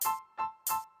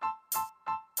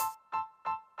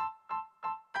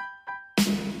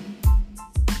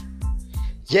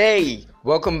Yay!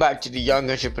 Welcome back to the Young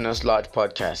Entrepreneurs Lodge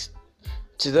podcast.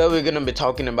 Today we're going to be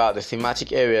talking about the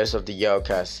thematic areas of the YEL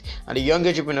Cast, and the Young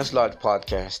Entrepreneurs Lodge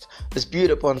podcast is built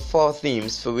upon 4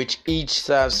 themes for which each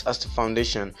serves as the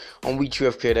foundation on which we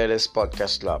have created this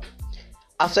podcast club.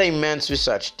 After immense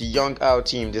research, the Young R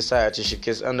team decided to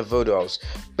showcase individuals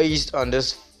based on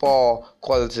these 4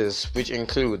 qualities, which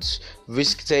includes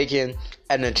risk-taking,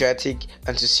 energetic,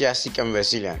 enthusiastic, and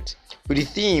resilient. With the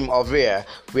theme of R.E.E.R,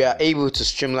 we are able to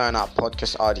streamline our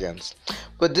podcast audience.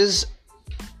 With this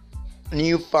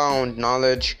newfound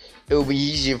knowledge, it will be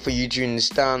easier for you to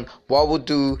understand what we'll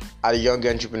do at the Young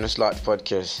Entrepreneurs Lodge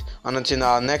podcast. And until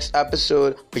our next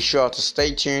episode, be sure to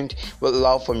stay tuned with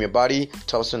love from your body,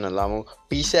 Tosin and Lamu.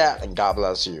 Peace out and God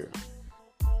bless you.